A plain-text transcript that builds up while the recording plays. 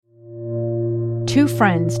Two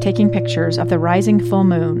friends taking pictures of the rising full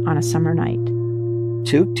moon on a summer night.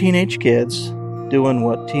 Two teenage kids doing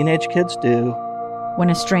what teenage kids do. When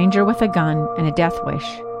a stranger with a gun and a death wish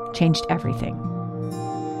changed everything.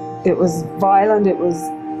 It was violent, it was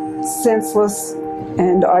senseless,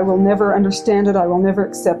 and I will never understand it, I will never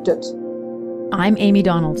accept it. I'm Amy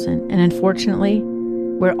Donaldson, and unfortunately,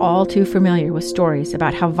 we're all too familiar with stories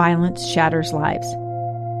about how violence shatters lives.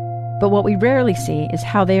 But what we rarely see is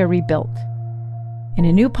how they are rebuilt. In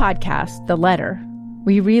a new podcast, The Letter,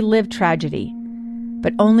 we relive tragedy,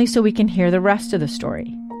 but only so we can hear the rest of the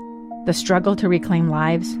story. The struggle to reclaim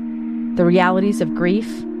lives, the realities of grief,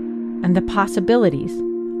 and the possibilities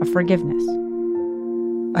of forgiveness.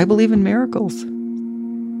 I believe in miracles.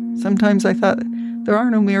 Sometimes I thought, there are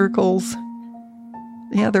no miracles.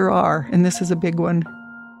 Yeah, there are, and this is a big one.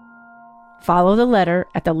 Follow The Letter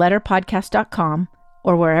at theletterpodcast.com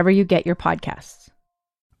or wherever you get your podcasts.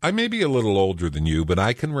 I may be a little older than you, but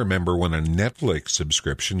I can remember when a Netflix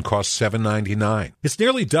subscription cost $7.99. It's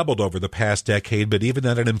nearly doubled over the past decade, but even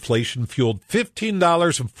at an inflation-fueled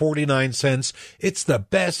 $15.49, it's the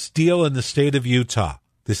best deal in the state of Utah.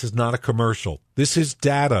 This is not a commercial. This is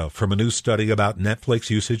data from a new study about Netflix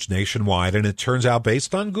usage nationwide, and it turns out,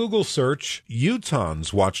 based on Google search,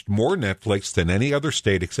 Utahns watched more Netflix than any other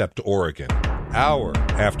state except Oregon. Hour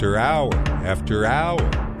after hour after hour.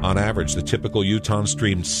 On average, the typical Utahn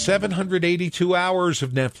streamed 782 hours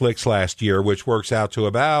of Netflix last year, which works out to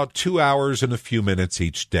about 2 hours and a few minutes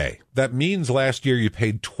each day. That means last year you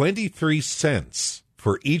paid 23 cents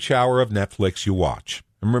for each hour of Netflix you watch.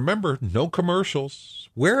 And remember, no commercials.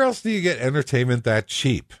 Where else do you get entertainment that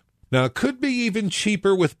cheap? Now, it could be even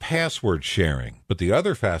cheaper with password sharing. But the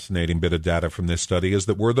other fascinating bit of data from this study is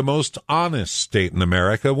that we're the most honest state in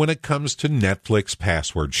America when it comes to Netflix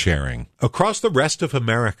password sharing. Across the rest of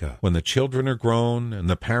America, when the children are grown and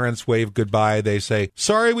the parents wave goodbye, they say,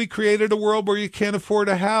 "Sorry we created a world where you can't afford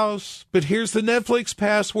a house, but here's the Netflix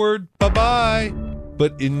password. Bye-bye."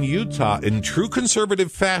 But in Utah, in true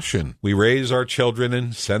conservative fashion, we raise our children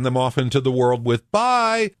and send them off into the world with,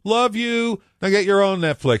 "Bye, love you, now get your own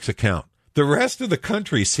Netflix account." The rest of the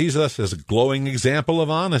country sees us as a glowing example of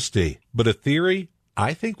honesty. But a theory,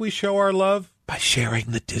 I think we show our love by sharing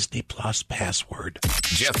the Disney Plus password.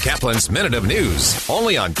 Jeff Kaplan's Minute of News,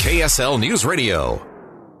 only on KSL News Radio.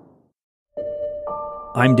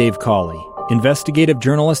 I'm Dave Cawley, investigative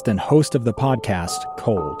journalist and host of the podcast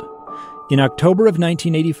Cold. In October of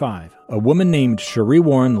 1985, a woman named Cherie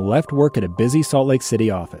Warren left work at a busy Salt Lake City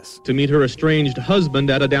office to meet her estranged husband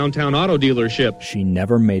at a downtown auto dealership. She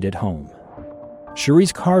never made it home.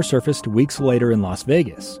 Cherie's car surfaced weeks later in Las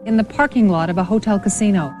Vegas. In the parking lot of a hotel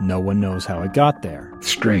casino. No one knows how it got there.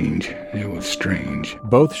 Strange. It was strange.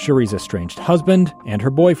 Both Cherie's estranged husband and her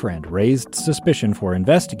boyfriend raised suspicion for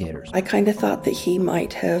investigators. I kind of thought that he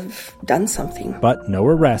might have done something. But no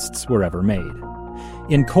arrests were ever made.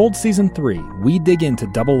 In Cold Season 3, we dig into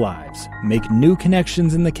double lives, make new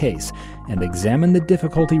connections in the case, and examine the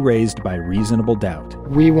difficulty raised by reasonable doubt.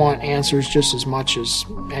 We want answers just as much as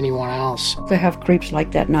anyone else. They have creeps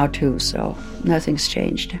like that now too, so nothing's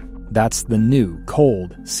changed. That's the new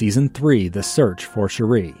Cold Season 3, The Search for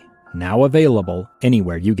Cherie. Now available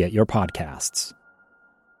anywhere you get your podcasts.